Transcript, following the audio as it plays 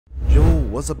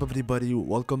what's up everybody,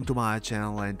 welcome to my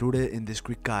channel, and today in this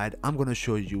quick guide I'm gonna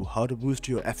show you how to boost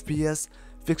your FPS,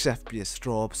 fix FPS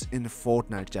drops in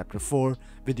Fortnite chapter 4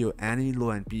 with your any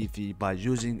low-end PC by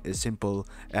using a simple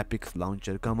Ripex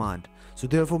launcher command. So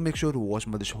therefore make sure to watch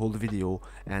this whole video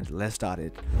and let's start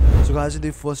it. So guys, in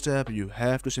the first step you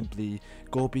have to simply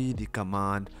copy the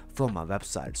command from my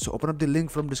website. So open up the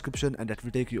link from description and that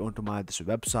will take you onto my this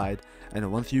website,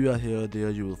 and once you are here, there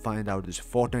you will find out this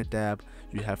Fortnite tab.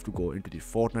 You have to go into the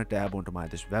Fortnite tab onto my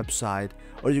this website,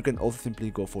 or you can also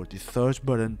simply go for the search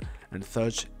button and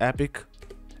search Epic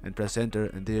and press enter,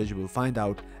 and there you will find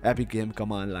out Epic Game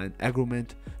command line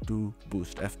agreement to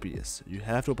boost FPS. You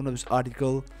have to open up this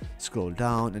article, scroll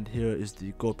down, and here is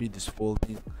the copy this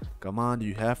following command.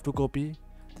 You have to copy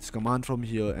this command from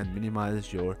here and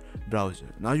minimize your browser.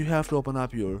 Now you have to open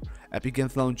up your Epic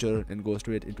Games launcher and go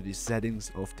straight into the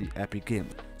settings of the Epic Game.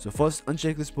 So first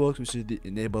uncheck this box which is the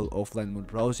enable offline mode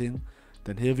browsing.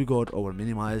 Then here we got our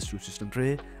minimize to system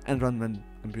tray and run when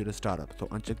computer startup. So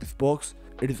uncheck this box.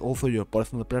 It is also your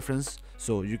personal preference,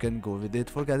 so you can go with it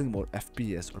for getting more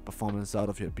FPS or performance out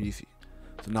of your PC.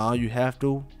 So now you have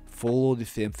to follow the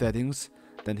same settings.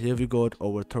 Then here we got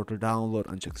our throttle download,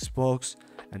 uncheck this box,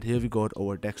 and here we got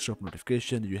our desktop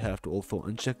notification. You have to also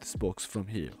uncheck this box from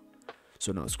here.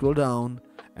 So now scroll down,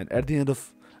 and at the end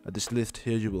of this list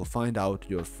here you will find out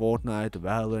your Fortnite,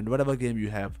 Valorant, whatever game you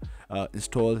have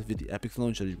installed with the Epic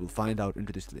launcher. You will find out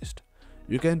into this list.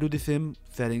 You can do the same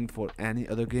setting for any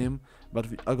other game, but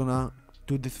we are gonna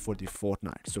do this for the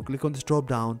Fortnite. So click on this drop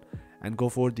down and go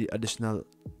for the additional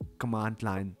command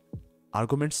line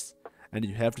arguments, and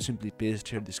you have to simply paste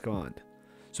here this command.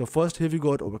 So first here we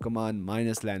got our command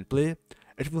 -land play.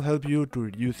 It will help you to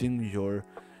reducing your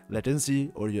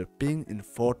latency or your ping in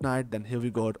Fortnite. Then here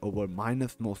we got our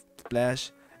 -no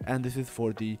splash, and this is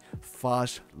for the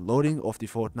fast loading of the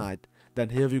Fortnite. Then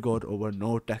here we got our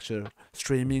no texture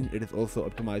streaming. It is also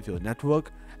optimize your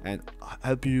network and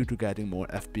help you to getting more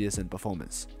FPS and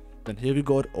performance. Then here we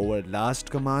got our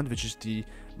last command, which is the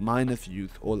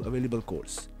 -use all available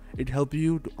cores. It helps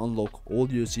you to unlock all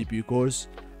your CPU cores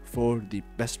for the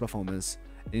best performance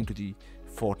into the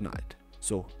Fortnite.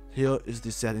 So here is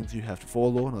the settings you have to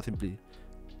follow. Now simply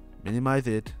minimize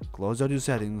it, close out your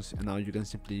settings, and now you can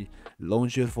simply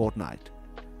launch your Fortnite.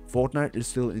 Fortnite is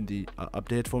still in the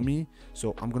update for me,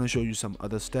 so I'm gonna show you some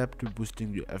other step to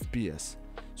boosting your FPS.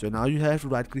 So now you have to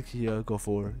right click here, go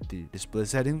for the display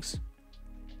settings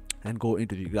and go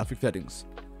into the graphic settings.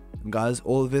 And guys,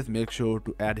 always make sure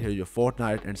to add here your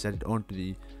Fortnite and set it on to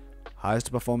the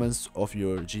highest performance of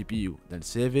your GPU. Then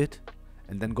save it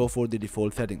and then go for the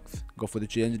default settings. Go for the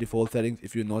change default settings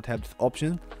if you not have this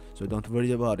option, so don't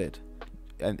worry about it.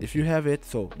 And if you have it,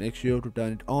 so make sure to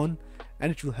turn it on,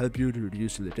 and it will help you to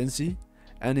reduce latency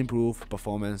and improve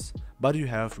performance, but you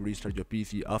have to restart your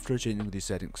PC after changing these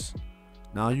settings.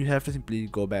 Now you have to simply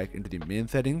go back into the main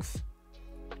settings,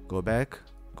 go back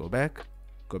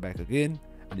again,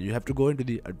 and you have to go into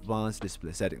the advanced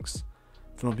display settings.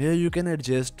 From here you can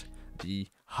adjust the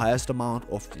highest amount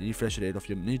of the refresh rate of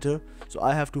your monitor. So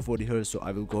I have 240 Hz, so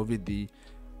I will go with the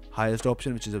highest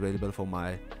option which is available for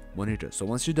my monitor. So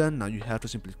once you're done, now you have to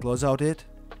simply close out it,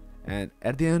 and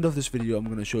at the end of this video I'm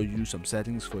going to show you some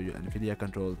settings for your NVIDIA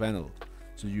control panel.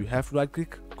 So you have to right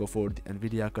click, go for the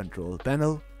NVIDIA control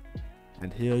panel,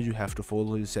 and here you have to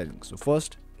follow the settings. So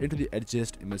first into the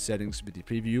adjust image settings with the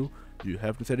preview, you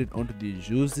have to set it onto the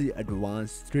use the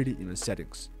advanced 3D image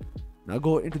settings. Now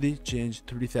go into the change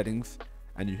 3D settings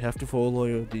and you have to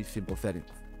follow the simple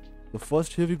settings. So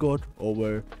first here we got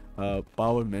our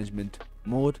power management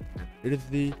mode. It is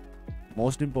the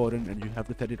most important, and you have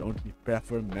to set it on the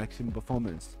prefer maximum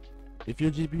performance. If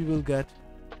your GPU will get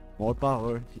more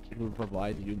power, it will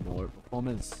provide you more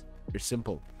performance. It's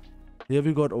simple. Here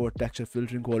we got our texture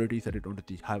filtering quality, set it onto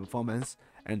the high performance,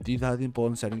 and these are the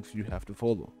important settings you have to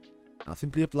follow. Now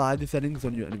simply apply the settings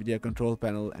on your NVIDIA control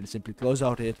panel and simply close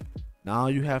out it. Now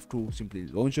you have to simply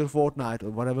launch your Fortnite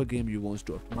or whatever game you want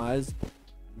to optimize.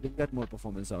 You can get more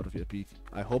performance out of your PC.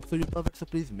 I hope so you love it, so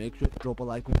please make sure to drop a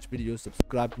like on this video,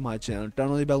 subscribe to my channel, turn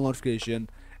on the bell notification,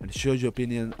 and share your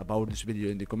opinion about this video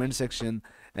in the comment section.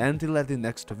 And until the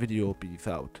next video, peace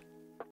out.